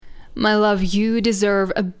My love, you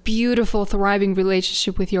deserve a beautiful, thriving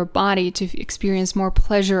relationship with your body to experience more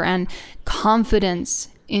pleasure and confidence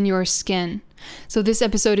in your skin. So this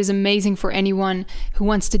episode is amazing for anyone who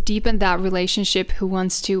wants to deepen that relationship, who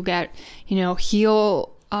wants to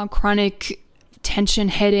heal chronic tension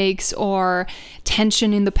headaches or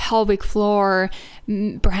tension in the pelvic floor.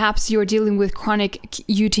 Perhaps you're dealing with chronic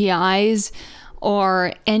UTIs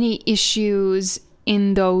or any issues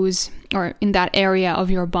in those or in that area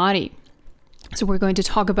of your body. So we're going to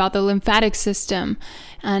talk about the lymphatic system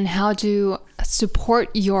and how to support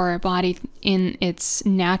your body in its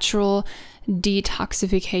natural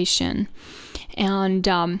detoxification,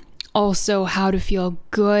 and also how to feel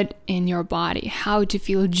good in your body, how to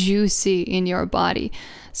feel juicy in your body.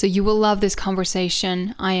 So you will love this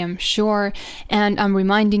conversation, I am sure. And I'm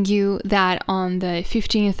reminding you that on the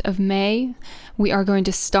 15th of May, we are going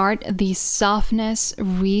to start the softness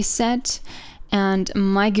reset. And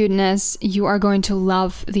my goodness, you are going to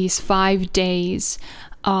love these 5 days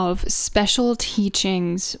of special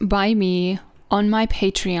teachings by me on my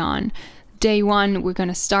Patreon. Day 1, we're going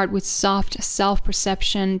to start with soft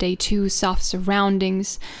self-perception. Day 2, soft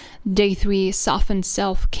surroundings. Day 3, softened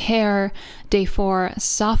self-care. Day 4,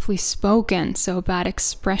 softly spoken, so about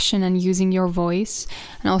expression and using your voice,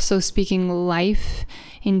 and also speaking life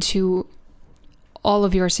into all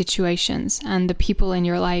of your situations and the people in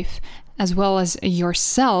your life, as well as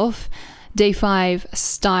yourself. Day 5,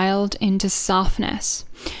 styled into softness.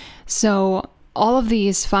 So all of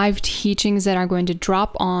these 5 teachings that are going to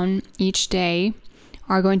drop on each day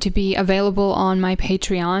are going to be available on my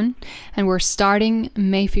Patreon. And we're starting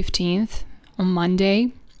May 15th on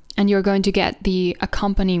Monday. And you're going to get the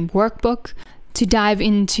accompanying workbook to dive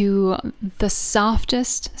into the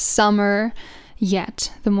softest summer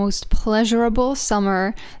yet, the most pleasurable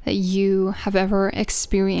summer that you have ever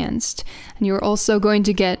experienced. And you're also going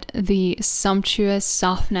to get the sumptuous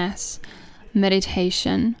softness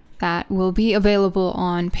meditation that will be available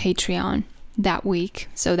on Patreon that week.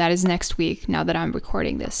 So that is next week, now that I'm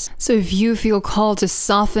recording this. So if you feel called to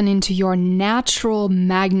soften into your natural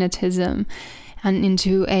magnetism and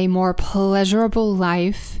into a more pleasurable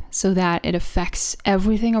life so that it affects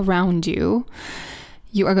everything around you,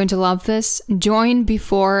 you are going to love this. Join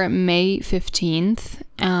before May 15th.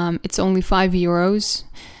 It's only €5.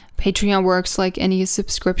 Patreon works like any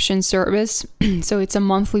subscription service, so it's a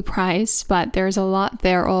monthly price, but there's a lot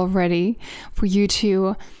there already for you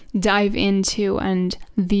to dive into, and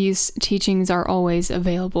these teachings are always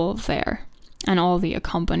available there, and all the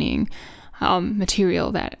accompanying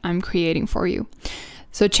material that I'm creating for you.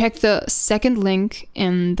 So check the second link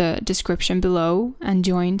in the description below and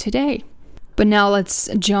join today. But now let's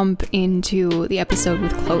jump into the episode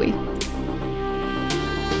with Chloe.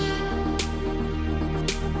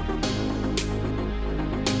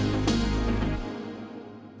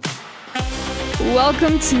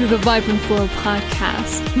 Welcome to the Vibrant Flow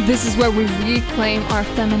podcast. This is where we reclaim our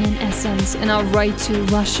feminine essence and our right to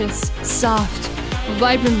luscious, soft,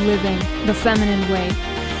 vibrant living the feminine way.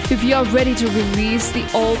 If you are ready to release the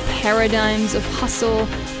old paradigms of hustle,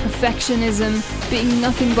 perfectionism, being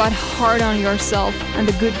nothing but hard on yourself, and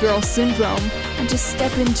the good girl syndrome, and to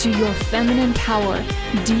step into your feminine power,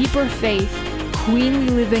 deeper faith, queenly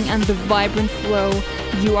living, and the vibrant flow,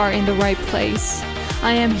 you are in the right place.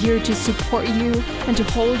 I am here to support you and to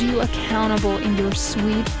hold you accountable in your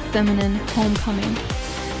sweet feminine homecoming.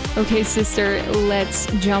 Okay, sister, let's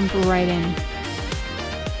jump right in.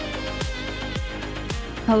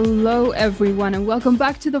 Hello, everyone, and welcome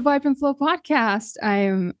back to the Vibrant Flow podcast. I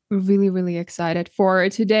am really, really excited for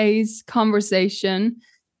today's conversation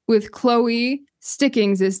with Chloe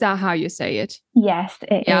Stickings. Is that how you say it? Yes,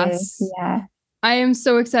 it is. Yeah. I am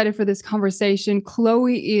so excited for this conversation.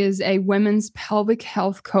 Chloe is a women's pelvic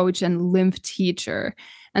health coach and lymph teacher.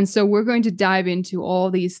 And so we're going to dive into all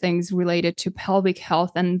these things related to pelvic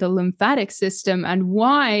health and the lymphatic system and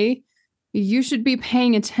why you should be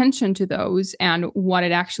paying attention to those and what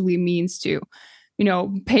it actually means to,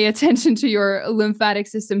 pay attention to your lymphatic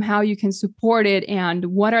system, how you can support it, and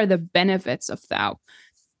what are the benefits of that.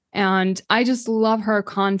 And I just love her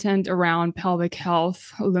content around pelvic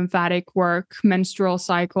health, lymphatic work, menstrual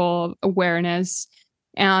cycle awareness,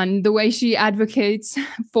 and the way she advocates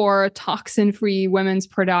for toxin-free women's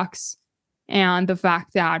products. And the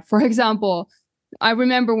fact that, for example, I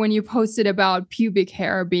remember when you posted about pubic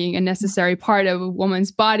hair being a necessary part of a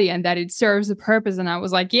woman's body and that it serves a purpose. And I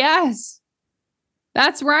was like, yes,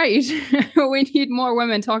 that's right. We need more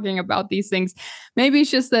women talking about these things. Maybe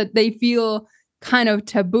it's just that they feel kind of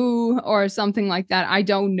taboo or something like that. I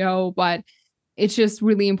don't know, but it's just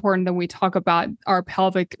really important that we talk about our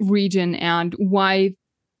pelvic region and why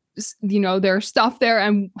there's stuff there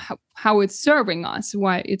and how it's serving us,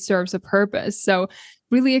 why it serves a purpose. So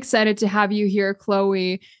really excited to have you here,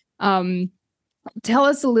 Chloe. Tell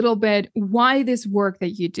us a little bit why this work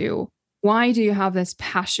that you do. Why do you have this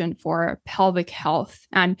passion for pelvic health,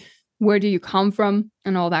 and where do you come from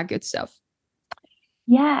and all that good stuff?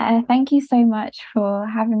 Yeah, thank you so much for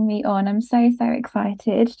having me on. I'm so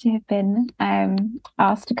excited to have been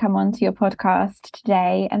asked to come on to your podcast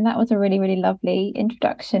today. And that was a really, really lovely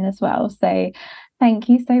introduction as well. So thank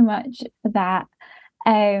you so much for that.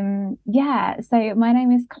 So my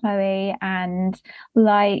name is Chloe, and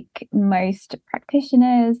like most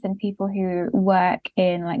practitioners and people who work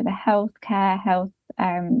in like the health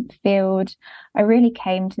field, I really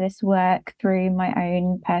came to this work through my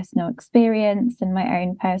own personal experience and my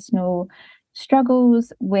own personal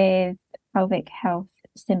struggles with pelvic health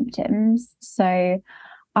symptoms. So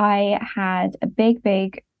I had a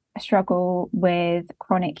big struggle with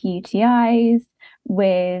chronic UTIs,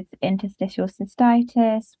 with interstitial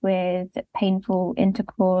cystitis, with painful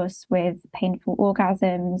intercourse, with painful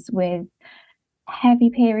orgasms, with heavy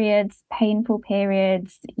periods, painful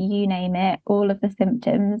periods, you name it, all of the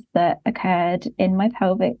symptoms that occurred in my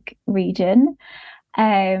pelvic region.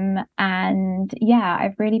 And yeah,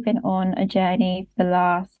 I've really been on a journey for the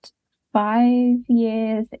last 5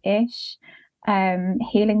 years-ish,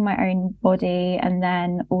 healing my own body, and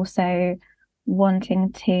then also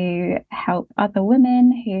wanting to help other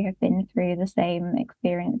women who have been through the same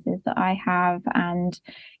experiences that I have, and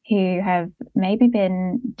who have maybe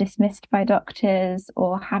been dismissed by doctors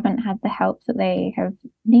or haven't had the help that they have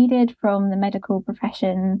needed from the medical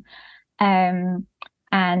profession. And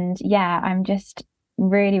yeah, I'm just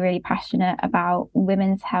really passionate about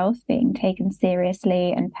women's health being taken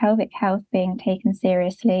seriously and pelvic health being taken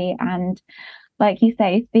seriously. And like you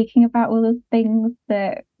say, speaking about all the things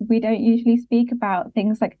that we don't usually speak about,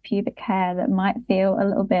 things like pubic hair that might feel a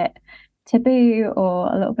little bit taboo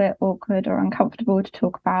or a little bit awkward or uncomfortable to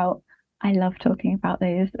talk about. I love talking about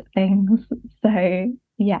those things. So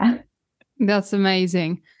yeah. That's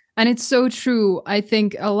amazing. And it's so true. I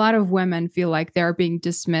think a lot of women feel like they're being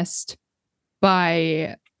dismissed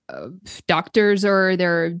by doctors or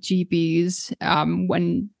their GPs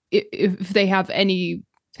when if they have any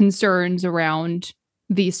concerns around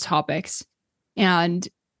these topics. And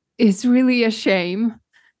it's really a shame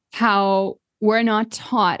how we're not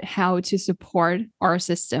taught how to support our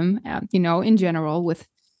system, in general, with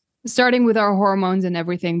starting with our hormones and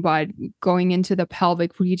everything, but going into the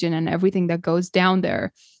pelvic region and everything that goes down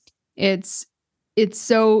there. It's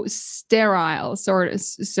so sterile, sort of,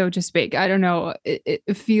 so to speak. I don't know.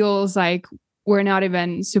 It feels like we're not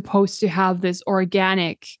even supposed to have this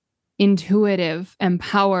organic, intuitive,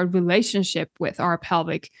 empowered relationship with our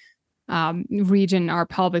pelvic region, our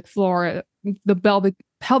pelvic floor, the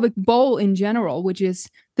pelvic bowl in general, which is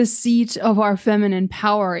the seat of our feminine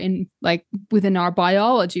power in like within our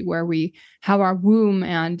biology, where we have our womb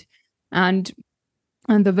and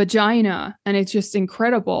the vagina. And it's just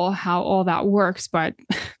incredible how all that works. But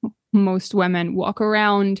most women walk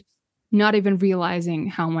around not even realizing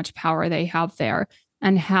how much power they have there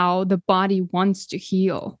and how the body wants to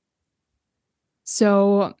heal.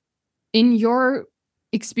 So in your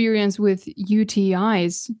experience with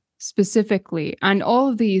UTIs specifically, and all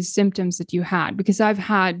of these symptoms that you had, because I've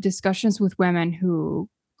had discussions with women who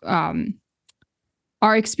are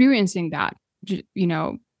experiencing that,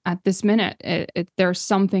 at this minute, there's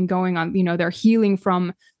something going on, they're healing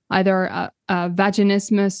from either a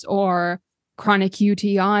vaginismus or chronic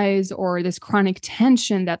UTIs or this chronic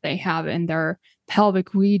tension that they have in their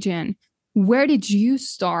pelvic region. Where did you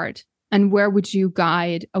start, and where would you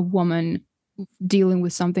guide a woman dealing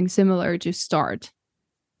with something similar to start?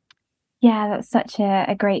 Yeah, that's such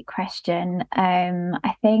a great question.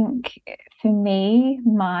 I think for me,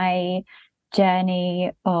 my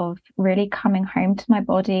journey of really coming home to my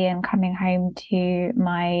body and coming home to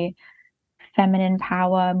my feminine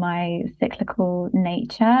power, my cyclical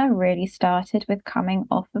nature, really started with coming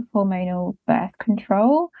off of hormonal birth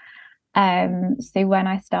control. So when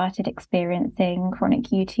I started experiencing chronic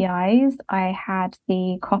UTIs, I had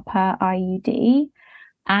the copper IUD,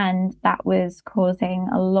 and that was causing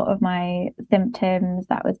a lot of my symptoms.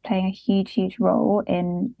 That was playing a huge role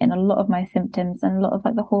in a lot of my symptoms and a lot of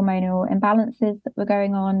like the hormonal imbalances that were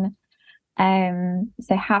going on.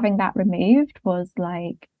 So having that removed was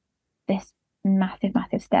like this massive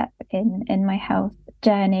step in my health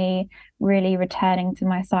journey, really returning to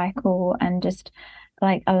my cycle and just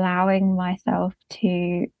like allowing myself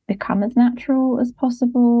to become as natural as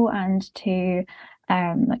possible and to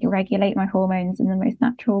like regulate my hormones in the most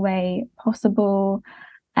natural way possible.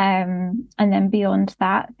 And then beyond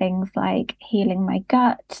that, things like healing my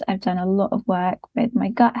gut. I've done a lot of work with my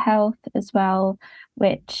gut health as well,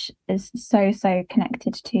 which is so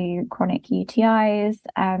connected to chronic UTIs.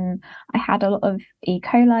 I had a lot of E.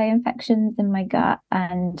 coli infections in my gut,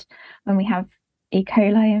 and when we have E.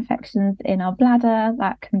 coli infections in our bladder,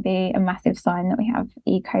 that can be a massive sign that we have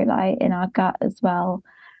E. coli in our gut as well.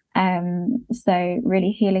 So really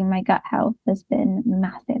healing my gut health has been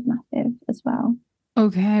massive as well.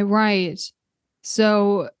 Okay, right.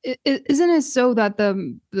 So isn't it so that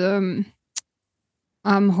the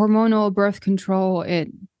hormonal birth control, it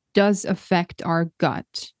does affect our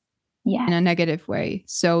gut in Yes. a negative way?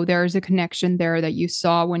 So there's a connection there that you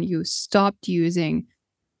saw when you stopped using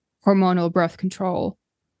hormonal birth control,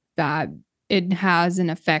 that it has an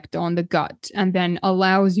effect on the gut and then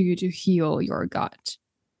allows you to heal your gut.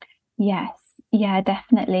 Yes, yeah,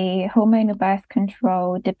 definitely. Hormonal birth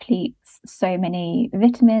control depletes so many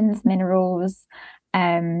vitamins, minerals,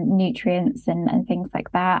 nutrients, and things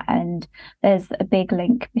like that. And there's a big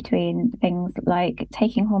link between things like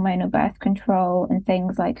taking hormonal birth control and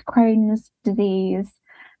things like Crohn's disease,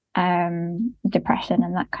 depression,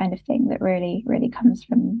 and that kind of thing that really comes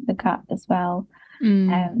from the gut as well.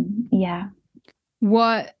 Yeah.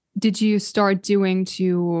 What did you start doing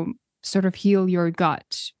to sort of heal your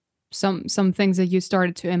gut? Some things that you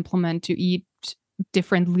started to implement to eat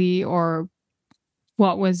differently, or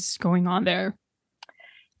what was going on there?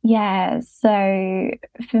 Yeah, so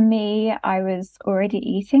for me, I was already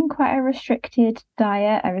eating quite a restricted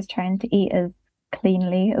diet. I was trying to eat as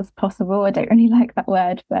cleanly as possible. I don't really like that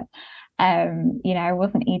word, but I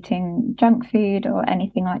wasn't eating junk food or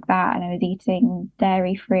anything like that, and I was eating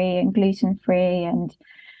dairy free and gluten free, and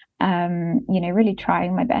really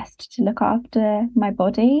trying my best to look after my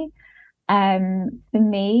body. For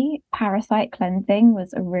me, parasite cleansing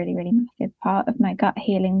was a really massive part of my gut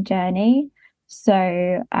healing journey.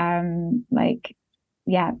 So,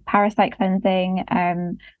 yeah, parasite cleansing,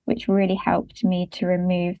 which really helped me to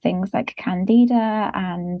remove things like candida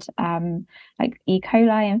and like E.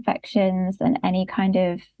 coli infections and any kind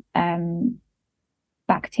of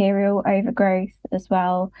bacterial overgrowth as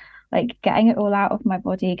well. Like getting it all out of my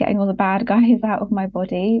body, getting all the bad guys out of my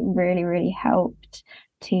body really helped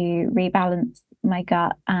to rebalance my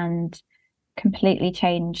gut and completely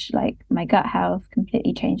change like my gut health,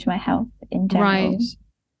 completely change my health in Right. general.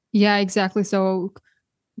 Yeah, exactly. So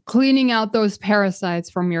cleaning out those parasites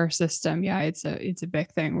from your system, yeah, it's a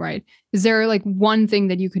big thing, right? Is there like one thing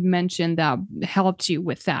that you could mention that helped you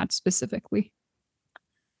with that specifically?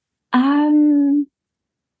 Um,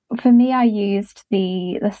 For me, I used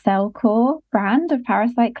the Cellcore brand of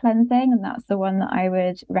parasite cleansing, and that's the one that I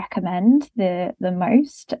would recommend the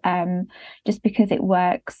most, just because it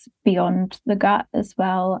works beyond the gut as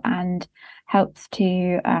well and helps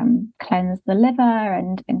to cleanse the liver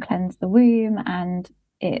and cleanse the womb, and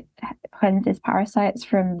it cleanses parasites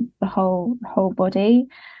from the whole body.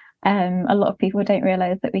 A lot of people don't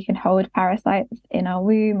realize that we can hold parasites in our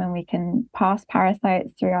womb and we can pass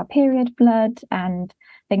parasites through our period blood and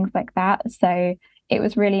things like that. So it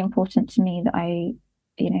was really important to me that I,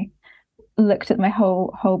 you know, looked at my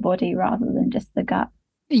whole body rather than just the gut.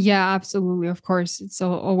 Yeah, absolutely. Of course, it's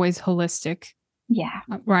always holistic. Yeah.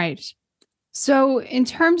 Right. So, in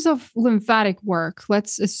terms of lymphatic work,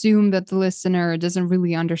 let's assume that the listener doesn't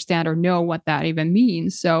really understand or know what that even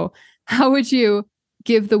means. So, how would you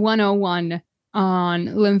give the 101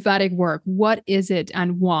 on lymphatic work? What is it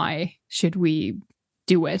and why should we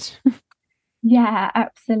do it? Yeah,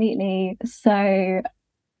 absolutely. So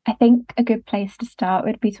I think a good place to start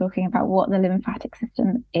would be talking about what the lymphatic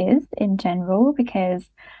system is in general, because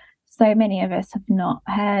so many of us have not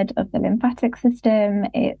heard of the lymphatic system.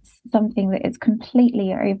 It's something that is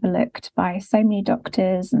completely overlooked by so many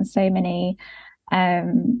doctors and so many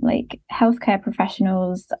like healthcare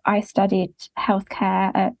professionals. I studied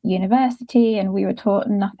healthcare at university and we were taught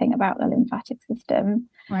nothing about the lymphatic system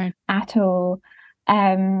Right. at all.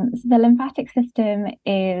 So the lymphatic system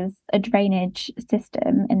is a drainage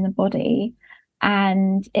system in the body,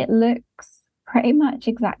 and it looks pretty much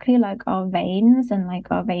exactly like our veins and like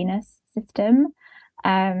our venous system.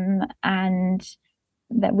 And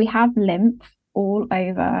that we have lymph all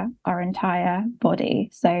over our entire body.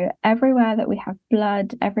 So everywhere that we have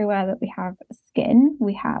blood, everywhere that we have skin,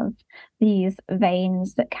 we have these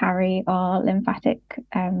veins that carry our lymphatic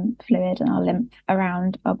fluid and our lymph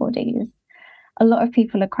around our bodies. A lot of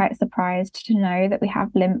people are quite surprised to know that we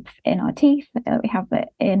have lymph in our teeth, that we have it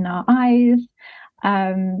in our eyes,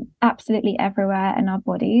 absolutely everywhere in our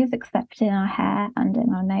bodies except in our hair and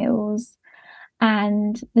in our nails.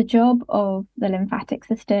 And the job of the lymphatic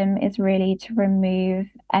system is really to remove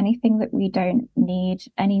anything that we don't need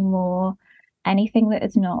anymore, anything that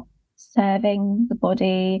is not serving the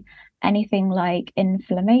body, anything like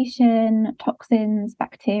inflammation, toxins,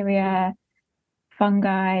 bacteria,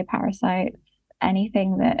 fungi, parasites,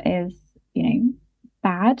 anything that is,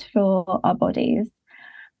 bad for our bodies.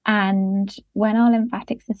 And when our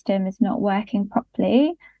lymphatic system is not working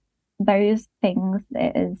properly, those things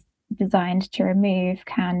it is designed to remove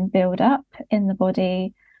can build up in the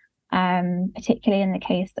body, particularly in the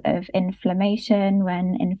case of inflammation.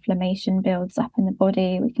 When inflammation builds up in the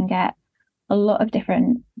body, we can get a lot of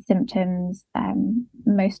different symptoms,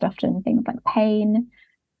 most often things like pain.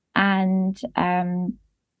 And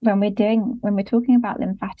when we're talking about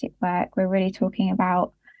lymphatic work, we're really talking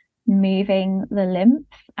about moving the lymph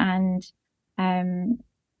and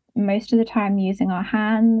most of the time using our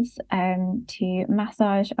hands to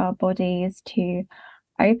massage our bodies, to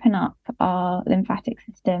open up our lymphatic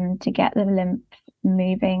system, to get the lymph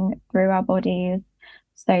moving through our bodies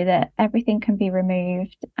so that everything can be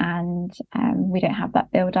removed and we don't have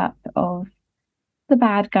that build-up of the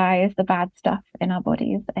bad guys, the bad stuff in our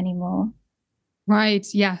bodies anymore. Right.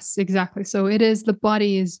 Yes, exactly. So it is the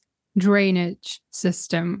body's drainage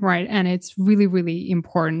system, right? And it's really, really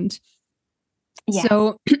important. Yes.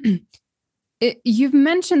 So you've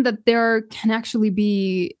mentioned that there can actually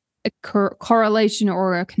be a correlation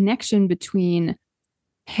or a connection between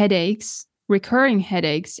headaches, recurring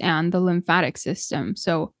headaches, and the lymphatic system.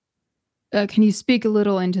 So can you speak a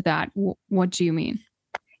little into that? What do you mean?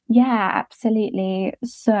 Yeah, absolutely.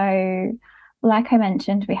 So, like I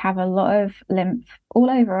mentioned, we have a lot of lymph all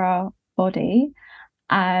over our body,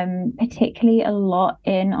 particularly a lot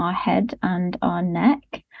in our head and our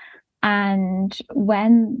neck. And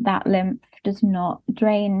when that lymph does not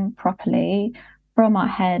drain properly from our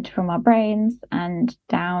head, from our brains, and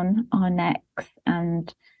down our necks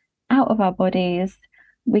and out of our bodies,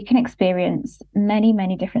 we can experience many,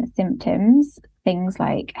 many different symptoms, things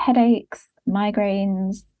like headaches,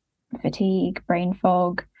 migraines, fatigue, brain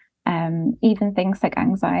fog, even things like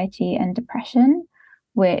anxiety and depression,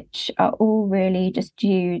 which are all really just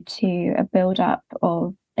due to a buildup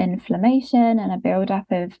of inflammation and a buildup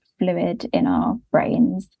of fluid in our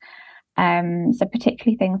brains. So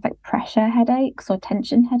particularly things like pressure headaches or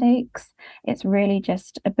tension headaches, it's really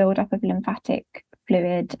just a buildup of lymphatic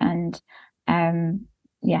fluid and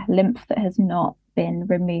lymph that has not been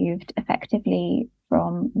removed effectively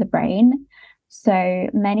from the brain. So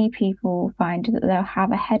many people find that they'll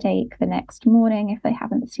have a headache the next morning if they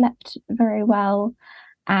haven't slept very well.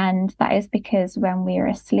 And that is because when we are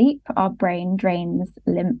asleep, our brain drains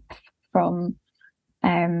lymph from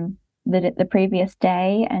the previous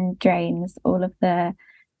day and drains all of the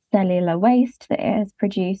cellular waste that it has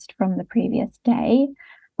produced from the previous day.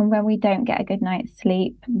 And when we don't get a good night's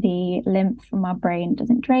sleep, the lymph from our brain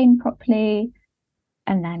doesn't drain properly.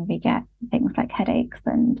 And then we get things like headaches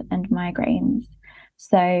and migraines.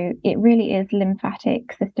 So it really is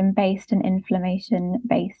lymphatic system based and inflammation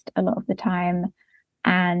based a lot of the time.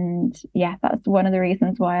 And yeah, that's one of the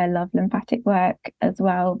reasons why I love lymphatic work as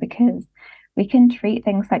well, because we can treat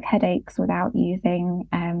things like headaches without using,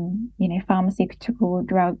 pharmaceutical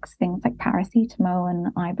drugs, things like paracetamol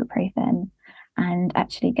and ibuprofen, and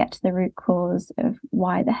actually get to the root cause of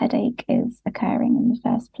why the headache is occurring in the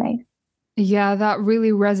first place. Yeah, that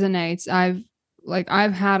really resonates.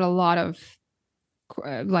 I've had a lot of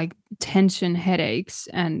like tension headaches,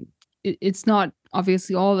 and it's not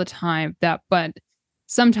obviously all the time but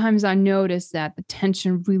sometimes I notice that the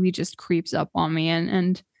tension really just creeps up on me,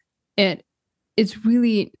 and it it's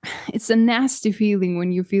really it's a nasty feeling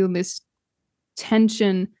when you feel this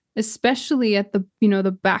tension, especially at the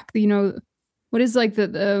back, what is like like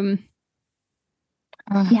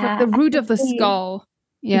Yeah, the I root can of the see skull.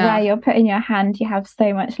 where Yeah, you're putting your hand, you have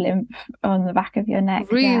so much lymph on the back of your neck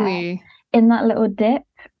there. really. In that little dip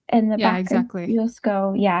in the Yeah, back of exactly. your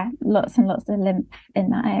skull, yeah, lots and lots of lymph in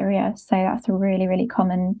that area. So that's a really, really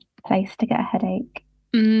common place to get a headache.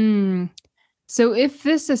 Mm. So if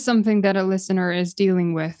this is something that a listener is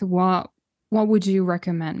dealing with, what would you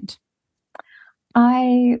recommend?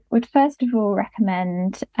 I would first of all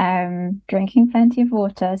recommend drinking plenty of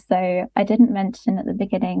water. So I didn't mention at the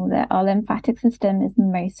beginning that our lymphatic system is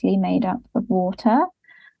mostly made up of water.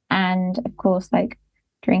 And of course, like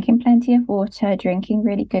drinking plenty of water, drinking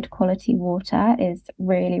really good quality water is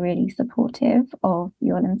really, really supportive of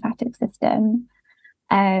your lymphatic system.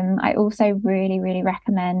 I also really, really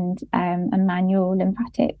recommend a manual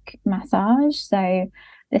lymphatic massage. So,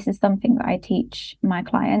 this is something that I teach my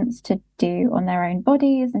clients to do on their own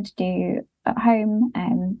bodies and to do at home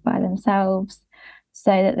by themselves.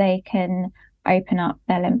 so that they can open up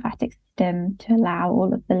their lymphatic system to allow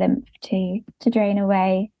all of the lymph to drain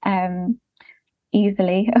away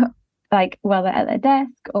easily, like while they're at their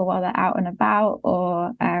desk or while they're out and about,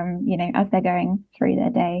 or as they're going through their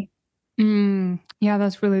day. Yeah,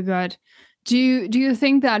 that's really good. Do you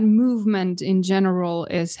think that movement in general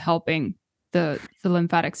is helping the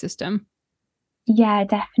lymphatic system? Yeah,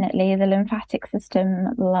 definitely. The lymphatic system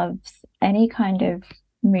loves any kind of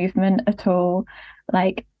movement at all,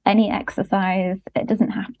 like any exercise. It doesn't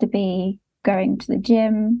have to be going to the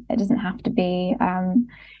gym. It doesn't have to be,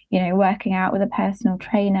 working out with a personal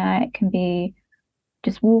trainer. It can be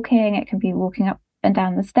just walking. It can be walking up and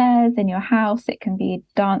down the stairs in your house. It can be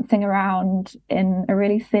dancing around in a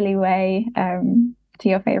really silly way, to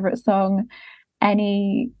your favorite song.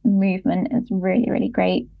 Any movement is really, really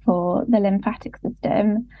great for the lymphatic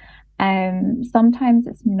system. Sometimes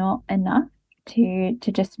it's not enough to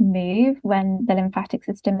just move when the lymphatic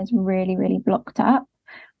system is really, really blocked up.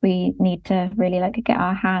 We need to really like get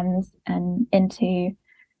our hands and into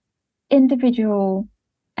individual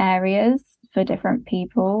areas for different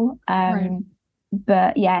people. Right.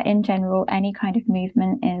 But yeah, in general, any kind of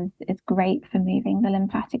movement is great for moving the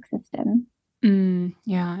lymphatic system.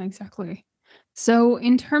 Yeah, exactly. So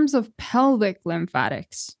in terms of pelvic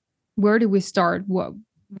lymphatics, where do we start?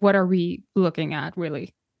 What are we looking at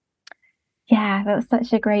really? Yeah, that's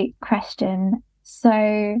such a great question.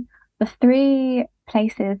 So, the three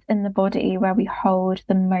places in the body where we hold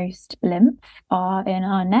the most lymph are in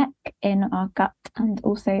our neck, in our gut, and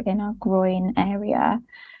also in our groin area.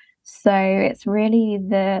 So, it's really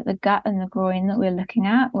the gut and the groin that we're looking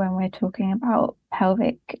at when we're talking about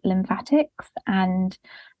pelvic lymphatics. And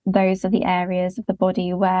those are the areas of the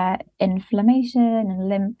body where inflammation and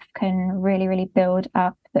lymph can really, really build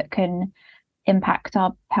up that can impact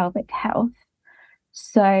our pelvic health.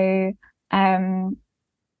 So, um,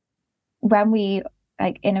 when we,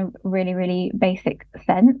 like, in a really, really basic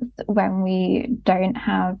sense, when we don't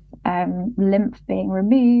have lymph being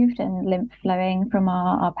removed and lymph flowing from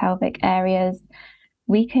our pelvic areas,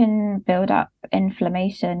 we can build up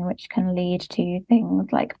inflammation, which can lead to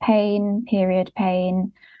things like pain, period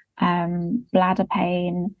pain, bladder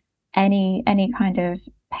pain, any kind of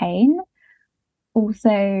pain.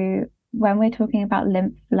 Also, when we're talking about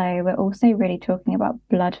lymph flow, we're also really talking about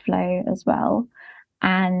blood flow as well.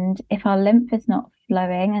 And if our lymph is not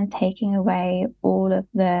flowing and taking away all of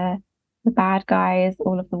the bad guys,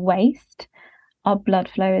 all of the waste, our blood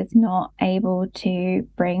flow is not able to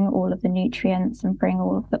bring all of the nutrients and bring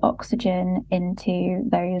all of the oxygen into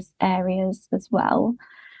those areas as well.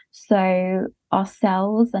 So our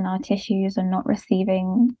cells and our tissues are not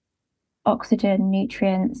receiving oxygen,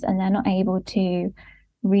 nutrients, and they're not able to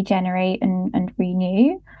regenerate and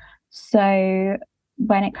renew. So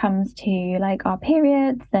when it comes to like our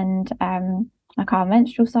periods and like our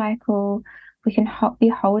menstrual cycle, we can be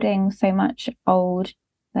holding so much old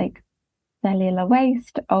like cellular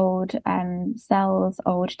waste, old cells,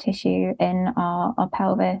 old tissue in our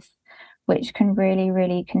pelvis, which can really,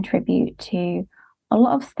 really contribute to a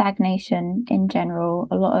lot of stagnation in general,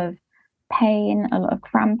 a lot of pain, a lot of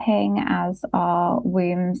cramping as our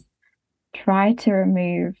wombs try to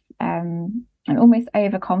remove and almost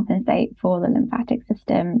overcompensate for the lymphatic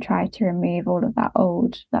system, try to remove all of that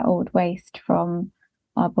old waste from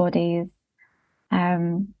our bodies.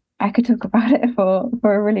 I could talk about it for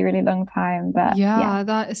a really, really long time, but yeah. Yeah,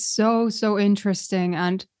 that is so interesting.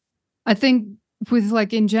 And I think with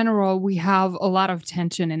like in general, we have a lot of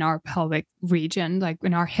tension in our pelvic region, like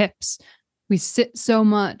in our hips. We sit so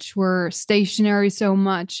much, we're stationary so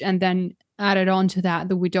much, and then added on to that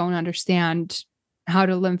that we don't understand how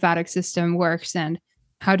the lymphatic system works and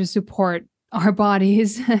how to support our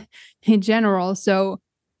bodies in general. So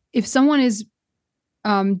if someone is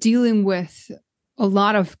dealing with a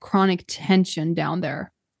lot of chronic tension down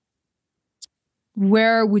there,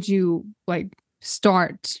 where would you like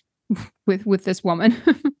start with this woman?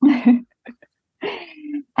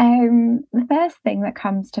 The first thing that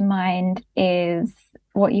comes to mind is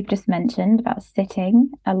what you've just mentioned about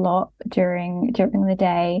sitting a lot during the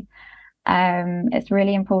day. It's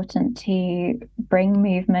really important to bring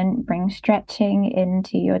movement, bring stretching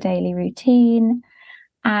into your daily routine.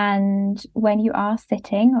 And when you are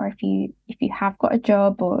sitting, or if you have got a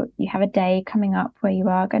job or you have a day coming up where you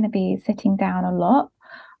are going to be sitting down a lot,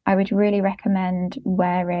 I would really recommend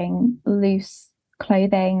wearing loose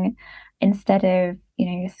clothing instead of,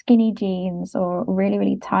 skinny jeans or really,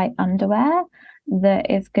 really tight underwear that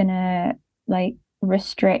is gonna like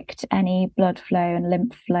restrict any blood flow and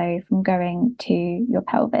lymph flow from going to your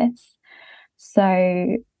pelvis.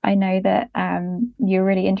 So I know that you're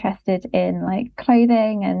really interested in like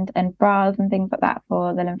clothing and bras and things like that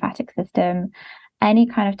for the lymphatic system. Any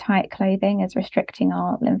kind of tight clothing is restricting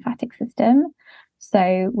our lymphatic system.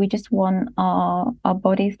 So we just want our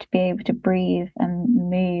bodies to be able to breathe and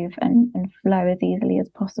move and flow as easily as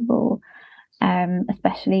possible,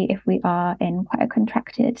 especially if we are in quite a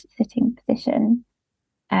contracted sitting position.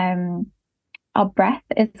 Um, our breath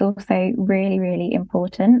is also really, really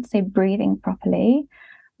important. So breathing properly.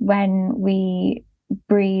 When we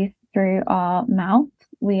breathe through our mouth,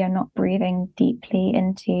 we are not breathing deeply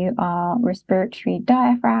into our respiratory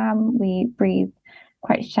diaphragm. We breathe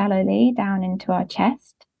quite shallowly down into our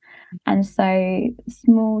chest. And so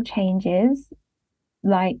small changes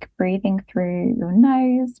like breathing through your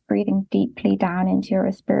nose, breathing deeply down into your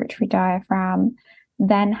respiratory diaphragm,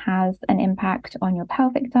 then has an impact on your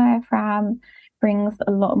pelvic diaphragm, brings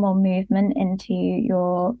a lot more movement into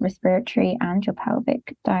your respiratory and your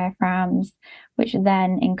pelvic diaphragms, which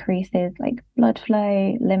then increases like blood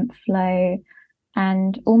flow, lymph flow,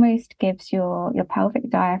 and almost gives your pelvic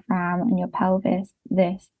diaphragm and your pelvis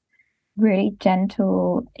this really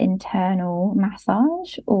gentle internal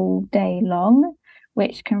massage all day long,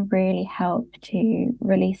 which can really help to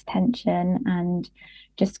release tension and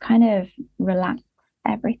just kind of relax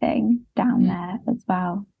everything down there as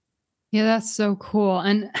well. Yeah, that's so cool.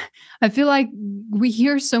 And I feel like we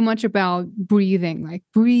hear so much about breathing, like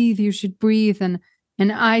breathe, you should breathe. And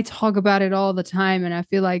I talk about it all the time. And I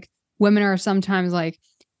feel like women are sometimes like,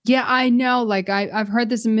 yeah, I know, like I've heard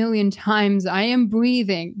this a million times. I am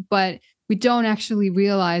breathing, but we don't actually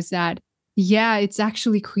realize that, yeah, it's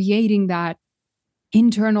actually creating that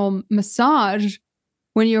internal massage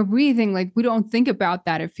when you're breathing. Like we don't think about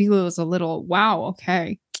that. It feels a little, wow,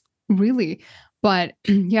 okay, really. But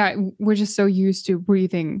yeah, we're just so used to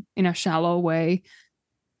breathing in a shallow way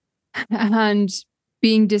and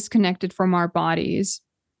being disconnected from our bodies.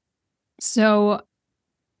 So,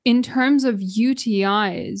 in terms of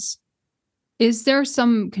UTIs, is there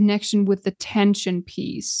some connection with the tension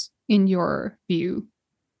piece in your view?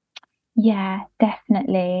 Yeah,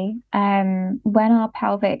 definitely. When our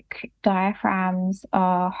pelvic diaphragms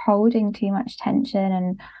are holding too much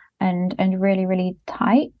tension and really, really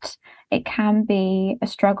tight, it can be a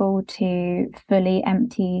struggle to fully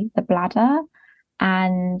empty the bladder.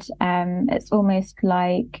 And it's almost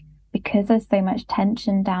like because there's so much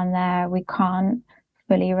tension down there, we can't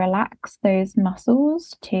fully relax those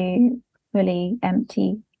muscles to fully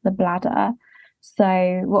empty the bladder.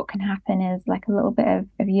 So what can happen is like a little bit of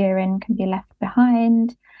urine can be left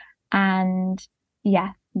behind, and yeah,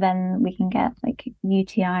 then we can get like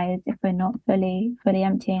UTIs if we're not fully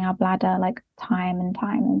emptying our bladder like time and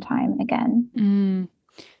time and time again. Mm.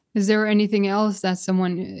 Is there anything else that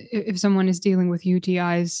someone, if someone is dealing with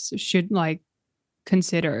UTIs, should like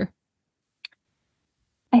consider?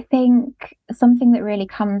 I think something that really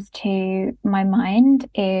comes to my mind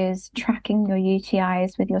is tracking your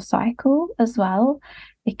UTIs with your cycle as well,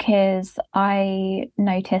 because I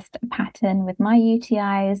noticed a pattern with my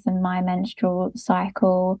UTIs and my menstrual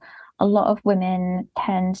cycle. A lot of women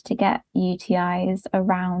tend to get UTIs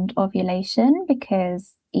around ovulation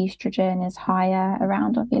because estrogen is higher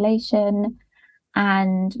around ovulation.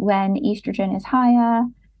 And when estrogen is higher,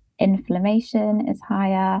 inflammation is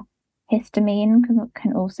higher, histamine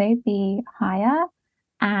can also be higher.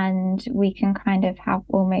 And we can kind of have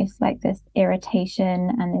almost like this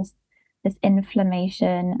irritation and this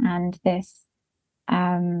inflammation and this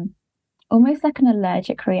almost like an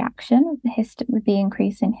allergic reaction with with the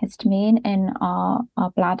increase in histamine in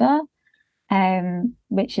our bladder,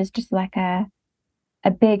 which is just like a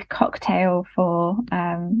big cocktail for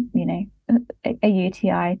a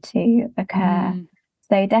UTI to occur. Mm.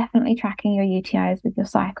 So definitely tracking your UTIs with your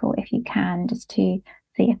cycle if you can, just to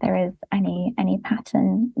see if there is any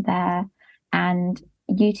pattern there. And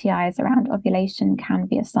UTIs around ovulation can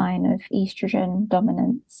be a sign of estrogen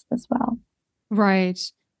dominance as well. Right.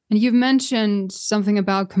 And you've mentioned something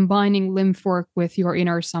about combining lymph work with your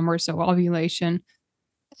inner summer, so ovulation.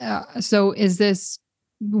 So is this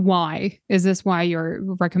why? Is this why you're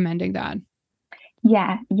recommending that?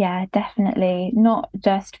 Yeah, definitely. Not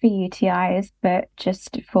just for UTIs, but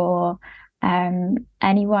just for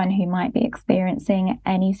anyone who might be experiencing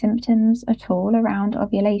any symptoms at all around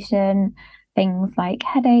ovulation, things like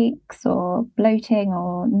headaches or bloating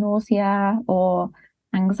or nausea or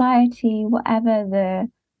anxiety, whatever the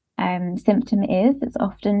symptom is, it's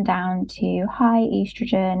often down to high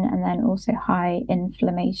estrogen and then also high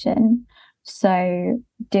inflammation. So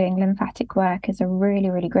doing lymphatic work is a really,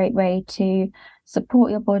 really great way to support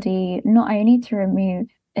your body not only to remove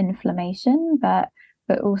inflammation, but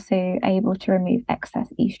but also able to remove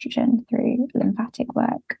excess estrogen through lymphatic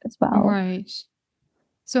work as well. Right.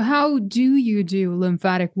 So how do you do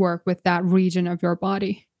lymphatic work with that region of your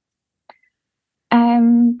body?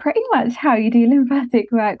 Pretty much how you do lymphatic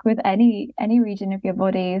work with any region of your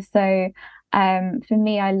body. So, for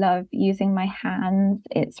me, I love using my hands.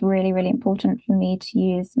 It's really, really important for me to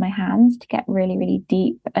use my hands to get really, really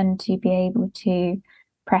deep and to be able to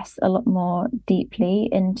press a lot more deeply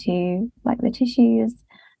into like the tissues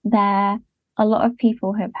there. A lot of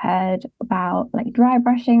people have heard about like dry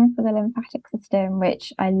brushing for the lymphatic system,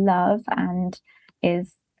 which I love and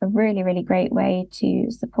is a really, really great way to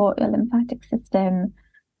support your lymphatic system.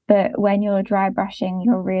 But when you're dry brushing,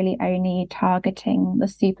 you're really only targeting the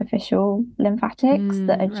superficial lymphatics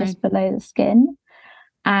that are Right. just below the skin.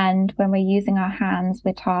 And when we're using our hands,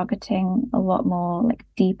 we're targeting a lot more like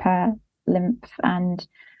deeper lymph and,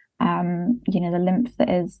 the lymph that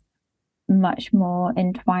is much more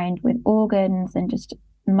entwined with organs and just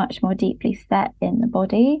much more deeply set in the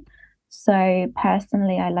body. So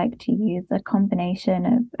personally, I like to use a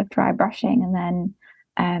combination of dry brushing and then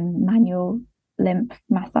manual lymph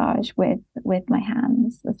massage with my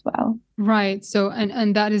hands as well. Right. So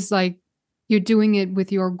and that is like you're doing it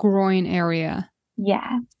with your groin area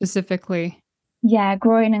Yeah, specifically.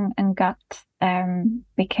 groin and gut,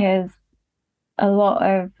 because a lot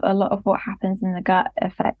of what happens in the gut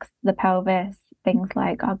affects the pelvis. Things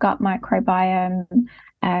like our gut microbiome,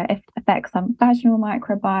 it affects our vaginal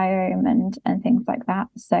microbiome and things like that.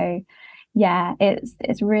 So, yeah,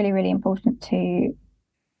 it's really really important to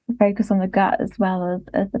focus on the gut as well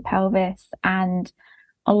as the pelvis. And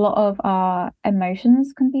a lot of our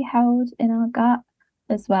emotions can be held in our gut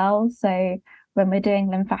as well. So when we're doing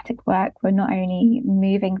lymphatic work, we're not only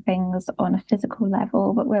moving things on a physical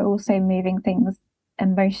level, but we're also moving things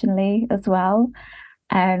emotionally as well.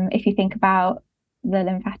 If you think about the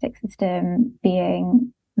lymphatic system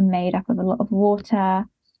being made up of a lot of water,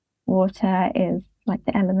 water is like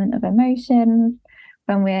the element of emotions.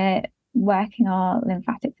 When we're working our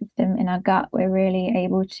lymphatic system in our gut, we're really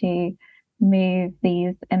able to move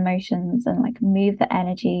these emotions and like move the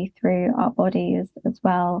energy through our bodies as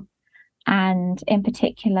well. And in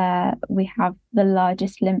particular, we have the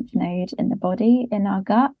largest lymph node in the body in our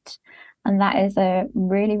gut. And that is a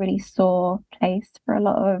really, really sore place for a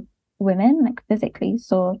lot of women, like physically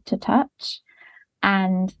sore to touch.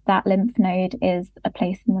 And that lymph node is a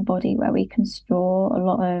place in the body where we can store a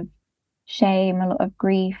lot of shame, a lot of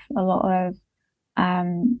grief, a lot of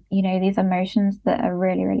these emotions that are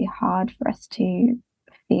really, really hard for us to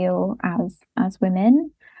feel as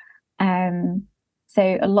women. Um,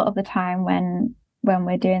 so a lot of the time when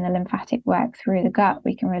we're doing the lymphatic work through the gut,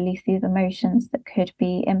 we can release these emotions that could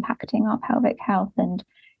be impacting our pelvic health and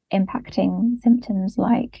impacting symptoms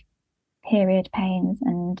like period pains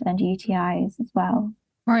and UTIs as well.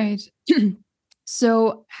 Right.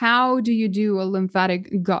 So how do you do a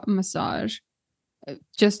lymphatic gut massage?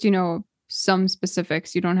 Just, some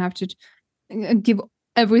specifics. You don't have to give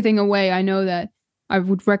everything away. I know that I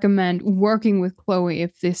would recommend working with Chloe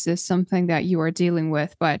if this is something that you are dealing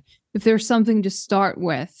with. But if there's something to start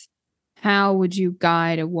with, how would you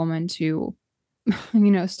guide a woman to,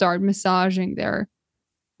 start massaging their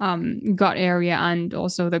gut area and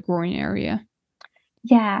also the groin area?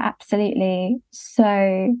 Yeah, absolutely.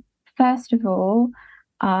 So, first of all,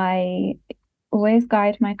 I always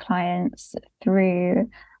guide my clients through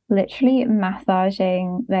literally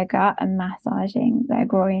massaging their gut and massaging their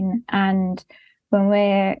groin. And when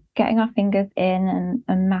we're getting our fingers in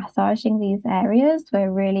and massaging these areas,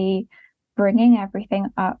 we're really bringing everything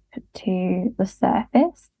up to the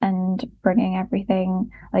surface and bringing everything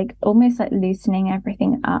like almost like loosening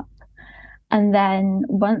everything up. And then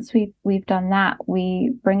once we've done that,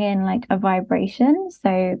 we bring in like a vibration.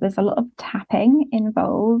 So there's a lot of tapping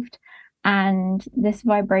involved. And this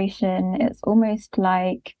vibration, it's almost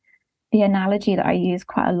like the analogy that I use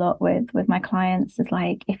quite a lot with my clients is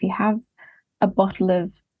like if you have a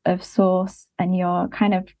bottle of sauce and you're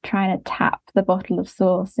kind of trying to tap the bottle of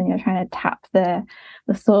sauce and you're trying to tap the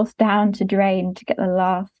sauce down to drain to get the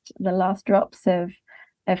last drops of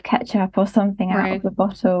ketchup or something out of Right. the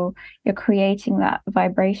bottle, you're creating that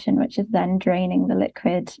vibration, which is then draining the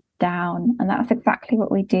liquid down. And that's exactly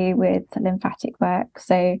what we do with lymphatic work.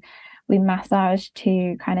 So we massage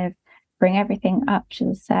to kind of bring everything up to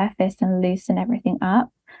the surface and loosen everything up.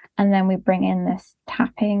 And then we bring in this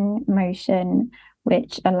tapping motion,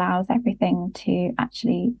 which allows everything to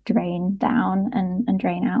actually drain down and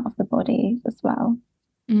drain out of the body as well.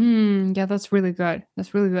 Yeah, that's really good.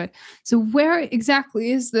 That's really good. So, where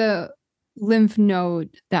exactly is the lymph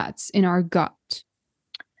node that's in our gut?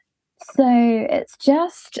 So it's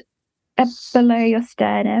just below your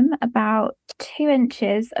sternum, about 2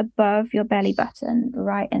 inches above your belly button,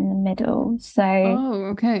 right in the middle. So Oh,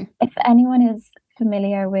 okay. if anyone is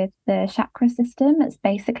familiar with the chakra system, it's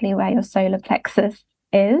basically where your solar plexus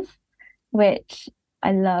is, which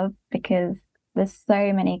I love because there's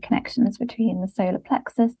so many connections between the solar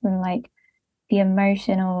plexus and like the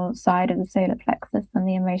emotional side of the solar plexus and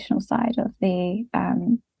the emotional side of the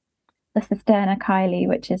cisterna chyli,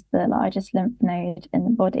 which is the largest lymph node in the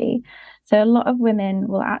body. So a lot of women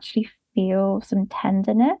will actually feel some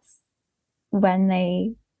tenderness when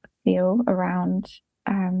they feel around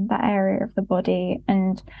that area of the body.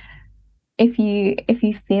 And if you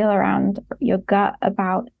feel around your gut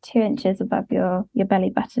about 2 inches above your belly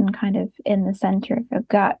button, kind of in the center of your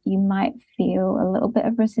gut, you might feel a little bit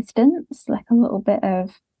of resistance, like a little bit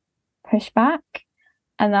of pushback.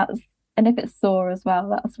 And if it's sore as well,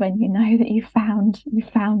 that's when you know that you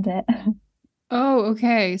found it. Oh,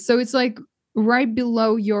 okay. So it's like right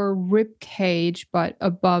below your rib cage, but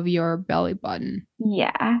above your belly button.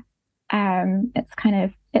 Yeah. It's kind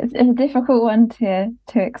of it's a difficult one to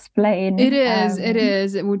explain. It is. It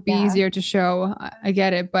is. It would be Yeah. easier to show. I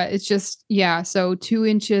get it, but it's just yeah. So 2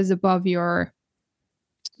 inches above your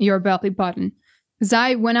belly button.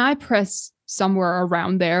 Because when I press somewhere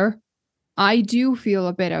around there, I do feel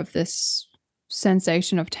a bit of this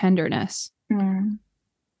sensation of tenderness, Mm,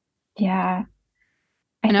 yeah.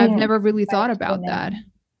 I and I've think never really thought most about that.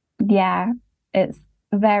 women, yeah, it's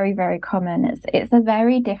very, very common. It's a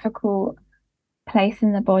very difficult place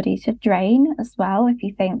in the body to drain as well. If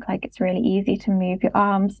you think like it's really easy to move your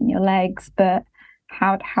arms and your legs, but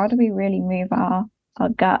how do we really move our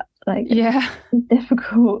gut? Like Yeah. it's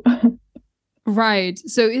difficult. Right.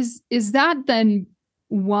 So is that then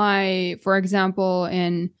why, for example,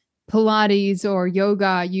 in Pilates or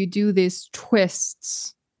yoga, you do these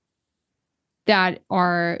twists that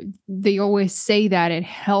are they always say that it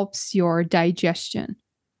helps your digestion.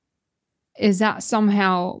 Is that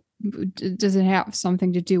somehow does it have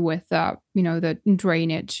something to do with the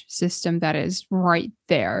drainage system that is right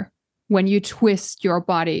there when you twist your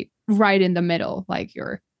body right in the middle, like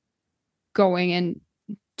you're going in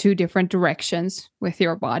two different directions with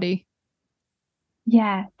your body?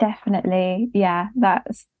 Yeah, definitely. Yeah,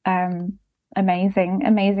 that's amazing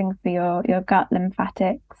for your gut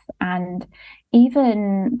lymphatics. And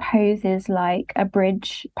even poses like a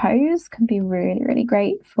bridge pose can be really, really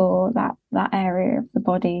great for that area of the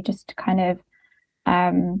body, just to kind of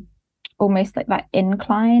um almost like that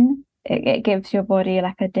incline. It gives your body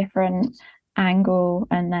like a different angle,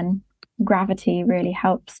 and then gravity really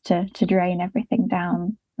helps to drain everything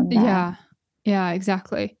down from there. Yeah. Yeah,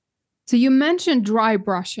 exactly. So you mentioned dry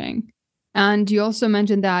brushing, and you also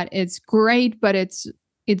mentioned that it's great, but it's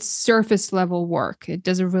surface level work. It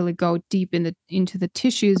doesn't really go deep into the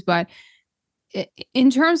tissues, but in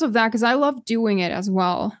terms of that, because I love doing it as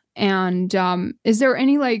well. And is there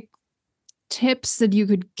any like tips that you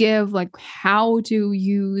could give, like how to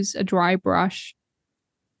use a dry brush?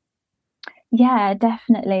 Yeah,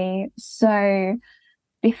 definitely. So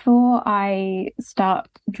before I start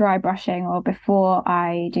dry brushing or before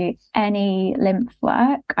I do any lymph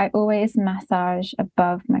work, I always massage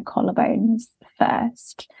above my collarbones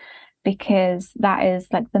first, because that is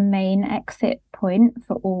like the main exit point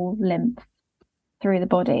for all lymph through the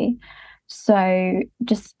body. So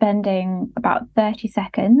just spending about 30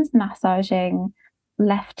 seconds massaging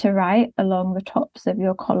left to right along the tops of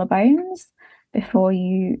your collarbones before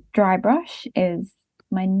you dry brush is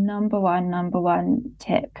my number one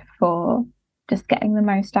tip for just getting the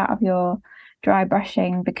most out of your dry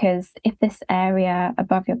brushing. Because if this area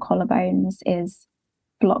above your collarbones is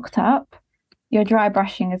blocked up, your dry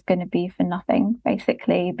brushing is going to be for nothing,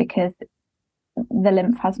 basically, because the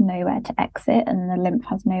lymph has nowhere to exit and the lymph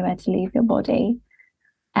has nowhere to leave your body.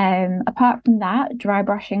 Apart from that, dry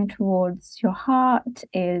brushing towards your heart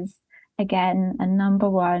is again a number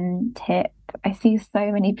one tip. I see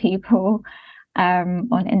so many people on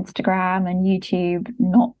Instagram and YouTube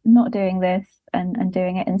not doing this, and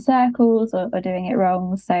doing it in circles, or doing it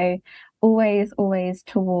wrong. So always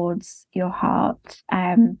towards your heart.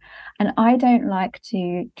 And I don't like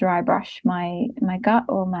to dry brush my gut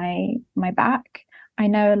or my back. I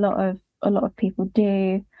know a lot of people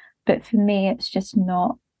do, but for me it's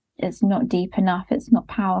not deep enough, it's not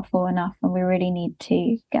powerful enough, and we really need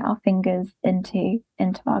to get our fingers into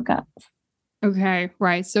our guts. Okay,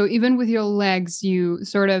 right. So even with your legs, you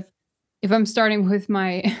sort of, if I'm starting with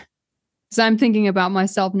my, because I'm thinking about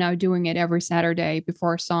myself now doing it every Saturday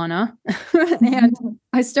before sauna. And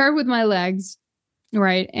I start with my legs,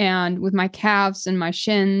 right? And with my calves and my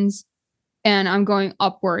shins. and I'm going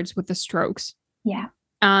upwards with the strokes. Yeah.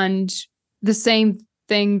 And the same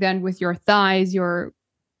thing then with your thighs, you're,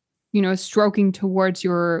 stroking towards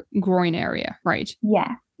your groin area, right?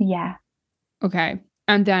 Yeah. Yeah. Okay.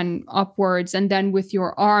 And then upwards. And then with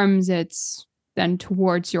your arms, it's then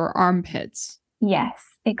towards your armpits. Yes,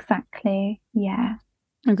 exactly. Yeah.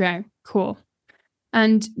 Okay, cool.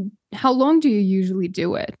 And how long do you usually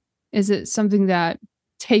do it? Is it something that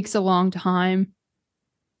takes a long time?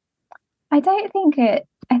 I think it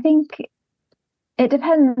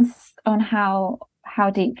depends on how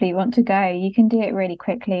deeply you want to go. You can do it really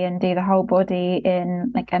quickly and do the whole body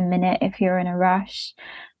in like a minute if you're in a rush.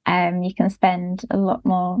 You can spend a lot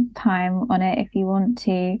more time on it if you want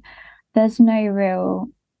to. There's no real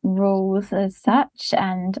rules as such,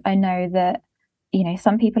 and I know that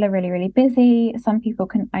some people are really, really busy. Some people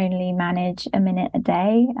can only manage a minute a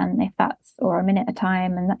day, and if that's or a minute a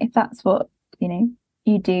time, and if that's what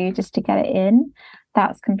you do just to get it in,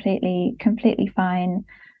 that's completely fine.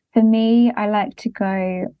 For me, I like to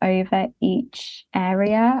go over each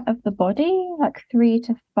area of the body like 3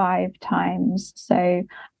 to 5 times. So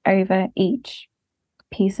over each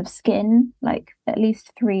piece of skin, like at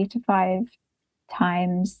least 3 to 5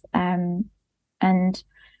 times. And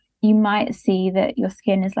you might see that your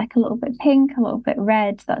skin is like a little bit pink, a little bit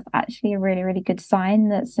red. That's actually a really, really good sign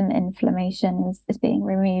that some inflammation is being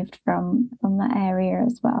removed from that area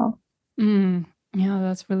as well. Yeah,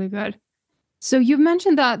 that's really good. So you've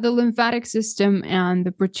mentioned that the lymphatic system and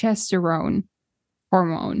the progesterone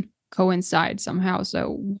hormone coincide somehow.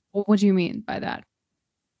 So what do you mean by that?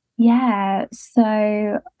 Yeah, so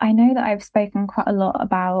I know that I've spoken quite a lot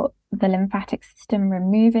about the lymphatic system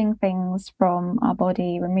removing things from our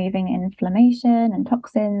body, removing inflammation and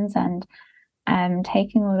toxins and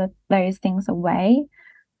taking all of those things away.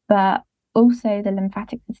 But also, the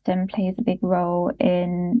lymphatic system plays a big role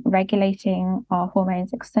in regulating our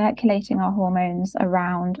hormones, like circulating our hormones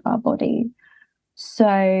around our body. So,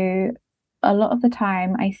 a lot of the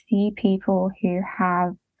time, I see people who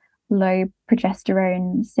have low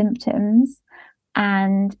progesterone symptoms,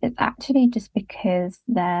 and it's actually just because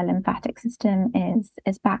their lymphatic system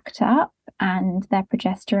is backed up and their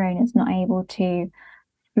progesterone is not able to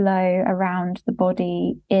flow around the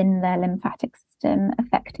body in their lymphatic system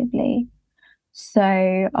effectively.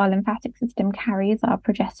 So our lymphatic system carries our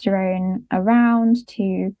progesterone around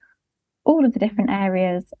to all of the different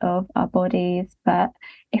areas of our bodies. But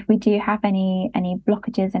if we do have any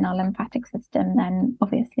blockages in our lymphatic system, then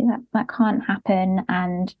obviously that can't happen.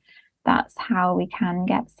 And that's how we can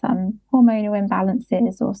get some hormonal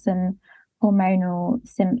imbalances or some hormonal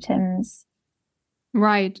symptoms.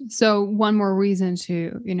 Right. So one more reason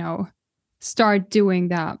to, start doing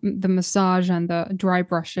that, the massage and the dry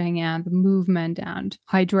brushing and the movement and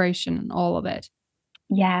hydration and all of it.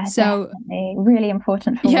 Yeah, So, definitely. Really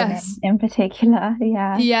important for women yes, in particular.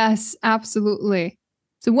 Yeah. yes, absolutely.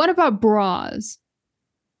 So what about bras?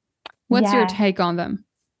 What's your Yeah. take on them?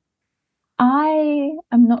 I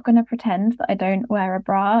am not going to pretend that I don't wear a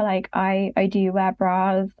bra. Like I do wear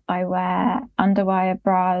bras. I wear underwire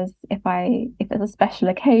bras if it's a special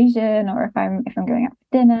occasion or if I'm going out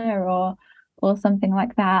for dinner or something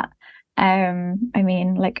like that. I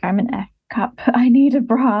mean, like I'm an F cup. I need a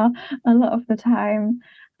bra a lot of the time.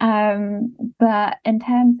 But in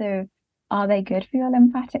terms of are they good for your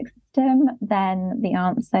lymphatic system? Then the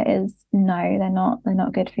answer is no, they're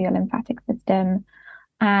not good for your lymphatic system.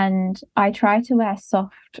 And I try to wear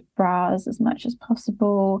soft bras as much as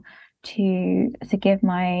possible to give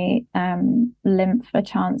my lymph a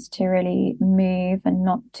chance to really move and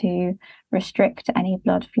not to restrict any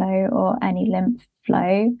blood flow or any lymph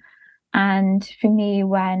flow. And for me,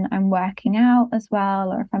 when I'm working out as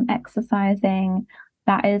well, or if I'm exercising,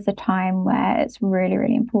 that is a time where it's really,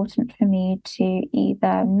 really important for me to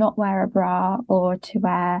either not wear a bra or to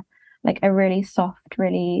wear like a really soft,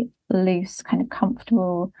 really loose, kind of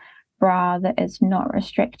comfortable bra that is not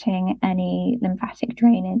restricting any lymphatic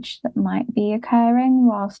drainage that might be occurring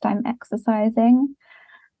whilst I'm exercising.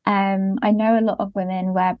 I know a lot of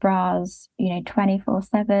women wear bras,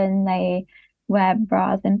 24/7. They wear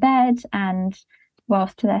bras in bed and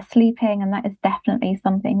whilst they're sleeping, and that is definitely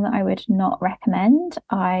something that I would not recommend.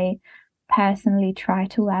 I personally try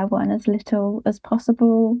to wear one as little as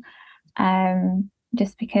possible,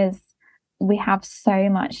 just because we have so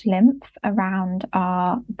much lymph around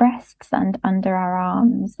our breasts and under our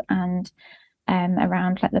arms and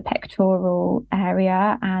around like the pectoral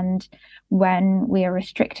area. And when we are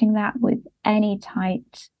restricting that with any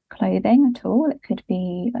tight clothing at all, it could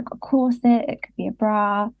be like a corset, it could be a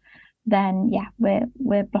bra, then yeah,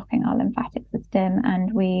 we're blocking our lymphatic system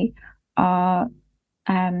and we are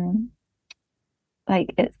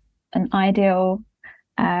like it's an ideal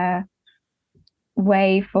uh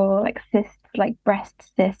way for like cysts, like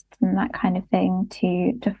breast cysts and that kind of thing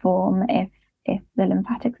to form if the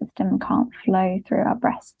lymphatic system can't flow through our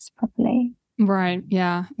breasts properly. Right.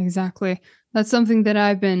 Yeah, exactly. That's something that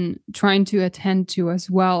I've been trying to attend to as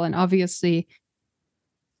well. And obviously,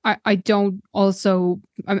 I don't also,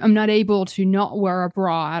 I'm not able to not wear a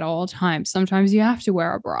bra at all times. Sometimes you have to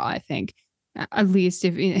wear a bra, I think. At least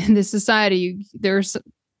if in this society, there's,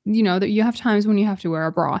 that you have times when you have to wear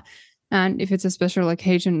a bra. And if it's a special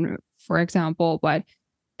occasion, for example, but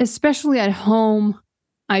especially at home,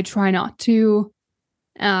 I try not to.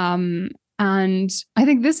 Um, and I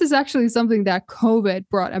think this is actually something that COVID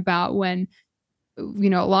brought about when,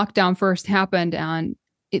 lockdown first happened. And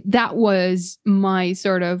that was my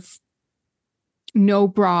sort of no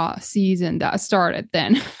bra season that started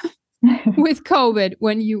then with COVID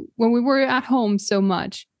when we were at home so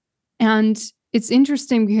much. And it's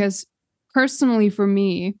interesting because personally for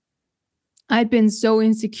me, I'd been so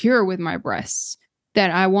insecure with my breasts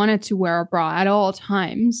that I wanted to wear a bra at all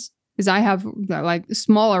times because I have like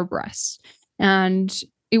smaller breasts. And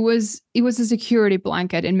it was a security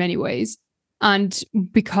blanket in many ways. And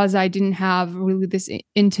because I didn't have really this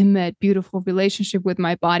intimate, beautiful relationship with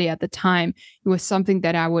my body at the time, it was something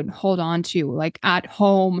that I would hold on to, like at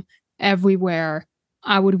home, everywhere.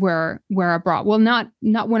 I would wear a bra. Well, not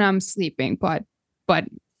when I'm sleeping, but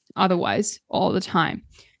otherwise all the time.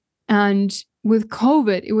 And with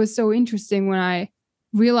COVID, it was so interesting when I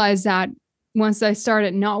realized that once I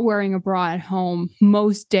started not wearing a bra at home,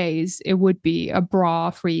 most days it would be a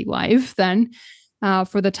bra-free life then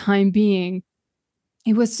for the time being.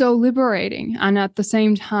 It was so liberating. And at the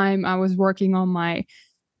same time, I was working on my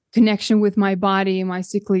connection with my body, my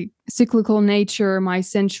cyclical nature, my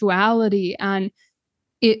sensuality. And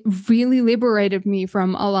it really liberated me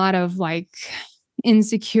from a lot of like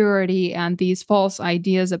insecurity and these false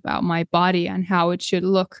ideas about my body and how it should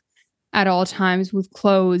look at all times with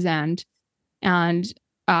clothes and I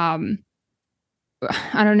don't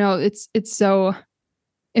know, it's so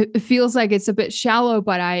it feels like it's a bit shallow,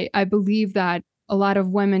 but I believe that a lot of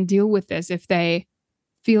women deal with this if they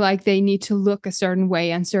feel like they need to look a certain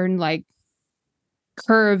way and certain like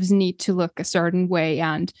curves need to look a certain way.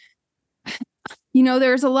 And,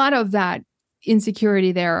 there's a lot of that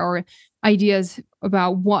insecurity there or ideas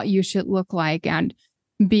about what you should look like. And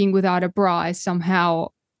being without a bra is somehow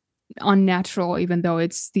unnatural, even though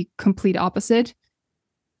it's the complete opposite.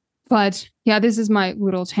 But yeah, this is my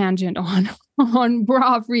little tangent on on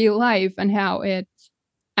bra-free life and how it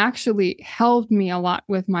actually helped me a lot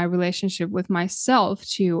with my relationship with myself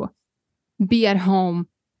to be at home,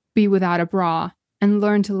 be without a bra, and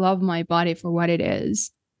learn to love my body for what it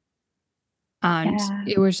is. And Yeah.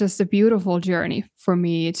 it was just a beautiful journey for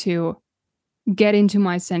me to get into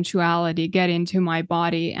my sensuality, get into my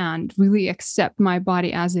body, and really accept my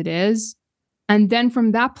body as it is. And then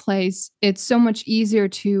from that place, it's so much easier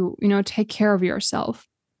to, take care of yourself.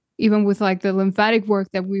 Even with like the lymphatic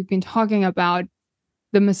work that we've been talking about,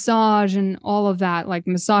 the massage and all of that, like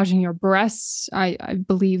massaging your breasts. I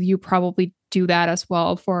believe you probably do that as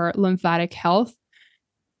well for lymphatic health,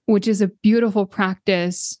 which is a beautiful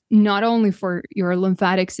practice, not only for your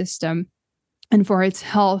lymphatic system and for its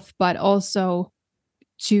health, but also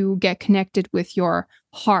to get connected with your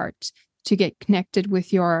heart, to get connected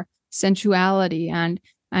with your sensuality and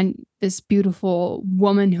this beautiful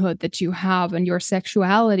womanhood that you have and your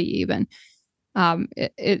sexuality even.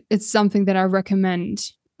 It's something that I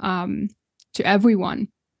recommend to everyone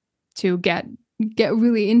to get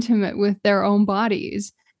really intimate with their own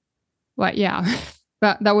bodies. But yeah,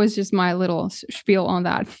 that was just my little spiel on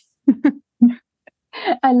that.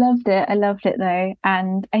 I loved it. I loved it though.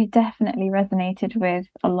 And I definitely resonated with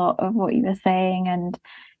a lot of what you were saying. And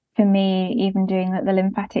for me, even doing the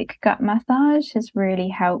lymphatic gut massage has really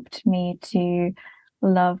helped me to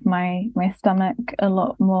love my stomach a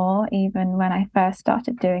lot more. Even when I first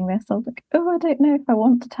started doing this, I was like, oh, I don't know if I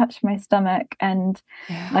want to touch my stomach. And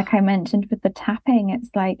like I mentioned with the tapping, it's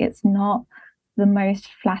like it's not the most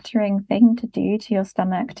flattering thing to do to your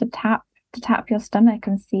stomach to tap your stomach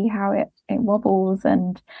and see how it wobbles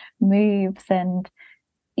and moves. And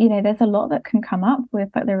there's a lot that can come up with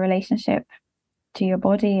like the relationship to your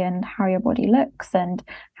body and how your body looks and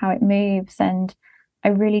how it moves. And I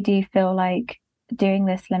really do feel like doing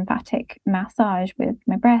this lymphatic massage with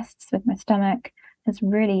my breasts, with my stomach, has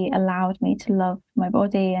really allowed me to love my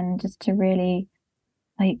body and just to really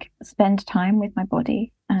like spend time with my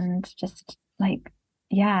body and just like,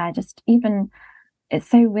 yeah, just even it's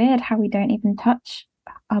so weird how we don't even touch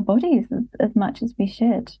our bodies as much as we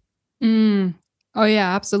should. Mm. Oh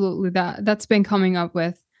yeah, absolutely. That's been coming up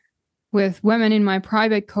with women in my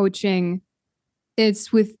private coaching.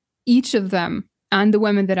 It's with each of them and the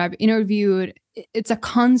women that I've interviewed. It's a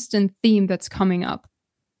constant theme that's coming up.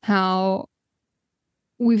 How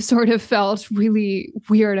we've sort of felt really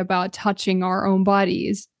weird about touching our own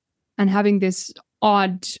bodies and having this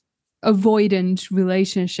odd avoidant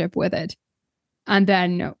relationship with it. And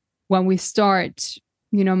then when we start,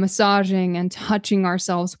 massaging and touching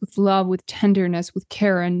ourselves with love, with tenderness, with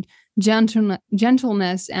care and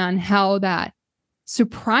gentleness, and how that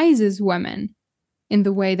surprises women in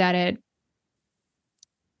the way that it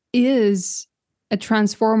is a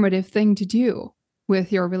transformative thing to do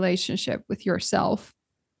with your relationship with yourself.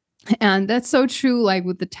 And that's so true, like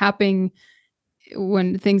with the tapping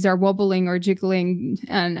when things are wobbling or jiggling,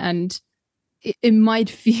 and it might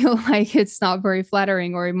feel like it's not very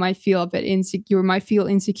flattering, or it might feel a bit insecure, might feel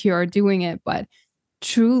insecure doing it. But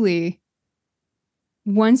truly,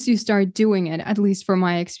 once you start doing it, at least from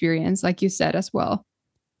my experience, like you said as well,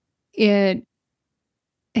 it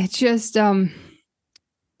just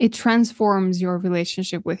it transforms your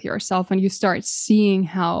relationship with yourself, and you start seeing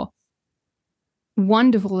how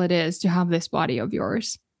wonderful it is to have this body of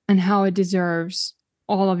yours and how it deserves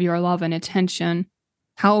all of your love and attention,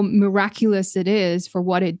 how miraculous it is for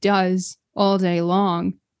what it does all day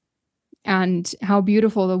long, and how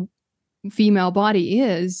beautiful the female body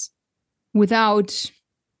is without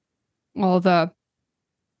all the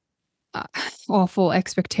awful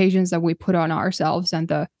expectations that we put on ourselves and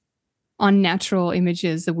the unnatural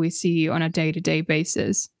images that we see on a day-to-day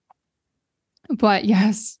basis. But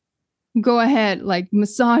yes, go ahead, like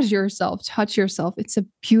massage yourself, touch yourself. It's a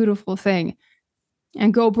beautiful thing.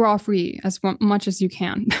 And go bra free as much as you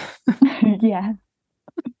can. Yeah.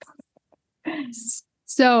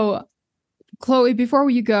 So, Chloe, before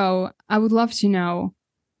you go, I would love to know,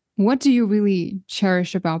 what do you really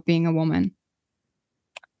cherish about being a woman?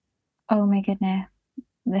 Oh my goodness.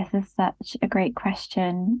 This is such a great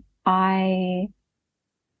question. I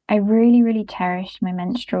really, really cherish my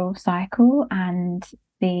menstrual cycle and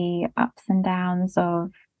the ups and downs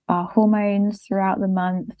of our hormones throughout the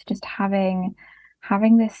month, just having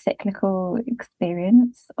this cyclical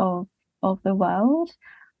experience of the world.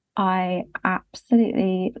 I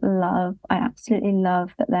absolutely love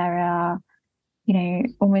that there are,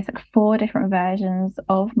 almost like four different versions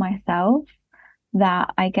of myself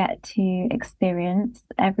that I get to experience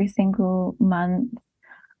every single month.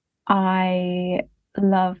 I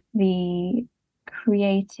love the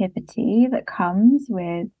creativity that comes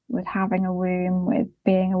with having a womb, with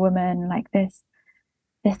being a woman, like this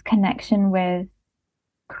connection with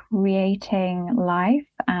creating life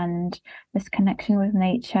and this connection with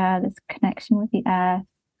nature, this connection with the earth.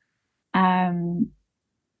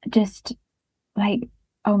 Just like,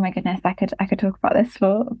 oh my goodness, I could talk about this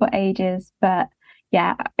for ages, but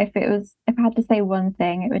yeah, if I had to say one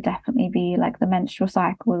thing, it would definitely be like the menstrual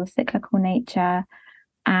cycle, the cyclical nature,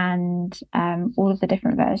 and all of the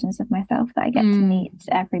different versions of myself that I get to meet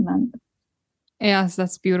every month. Yes,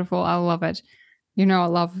 that's beautiful. I love it. I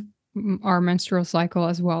love our menstrual cycle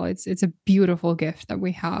as well. It's a beautiful gift that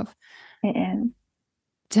we have. It is.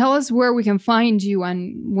 Tell us where we can find you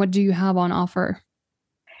and what do you have on offer?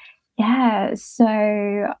 Yeah, so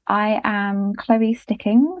I am Chloe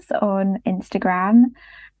Stickings on Instagram.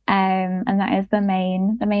 And that is the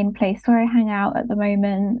main place where I hang out at the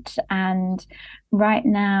moment. And right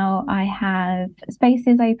now I have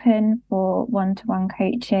spaces open for one-to-one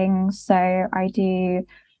coaching. So I do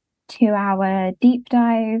 2-hour deep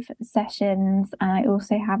dive sessions, and I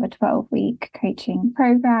also have a 12-week coaching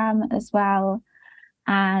program as well.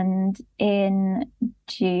 And in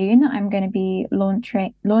June, I'm going to be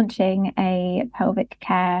launching a pelvic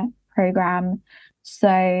care program.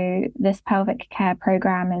 So, this pelvic care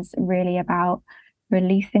program is really about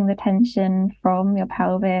releasing the tension from your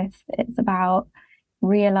pelvis. It's about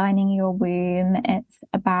realigning your womb. It's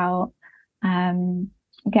about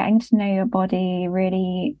getting to know your body,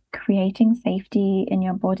 really creating safety in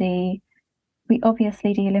your body. We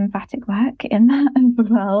obviously do lymphatic work in that as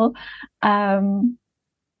well.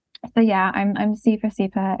 So yeah, I'm super,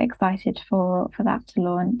 super excited for that to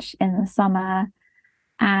launch in the summer.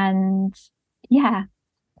 And yeah,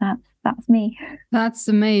 that's me. That's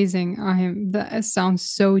amazing. That sounds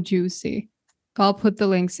so juicy. I'll put the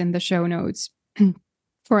links in the show notes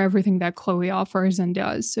for everything that Chloe offers and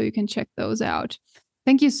does, so you can check those out.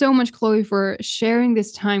 Thank you so much, Chloe, for sharing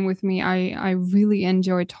this time with me. I really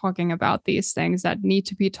enjoy talking about these things that need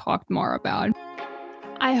to be talked more about.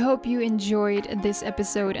 I hope you enjoyed this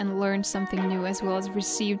episode and learned something new, as well as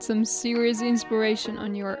received some serious inspiration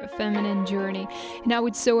on your feminine journey. And I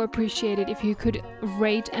would so appreciate it if you could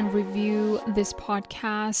rate and review this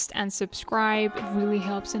podcast and subscribe. It really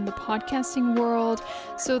helps in the podcasting world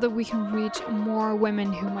so that we can reach more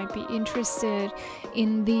women who might be interested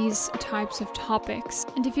in these types of topics.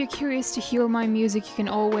 And if you're curious to hear my music, you can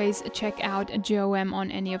always check out Joem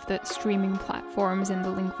on any of the streaming platforms, and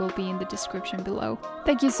the link will be in the description below.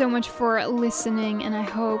 Thank you so much for listening, and I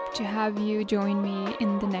hope to have you join me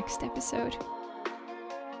in the next episode.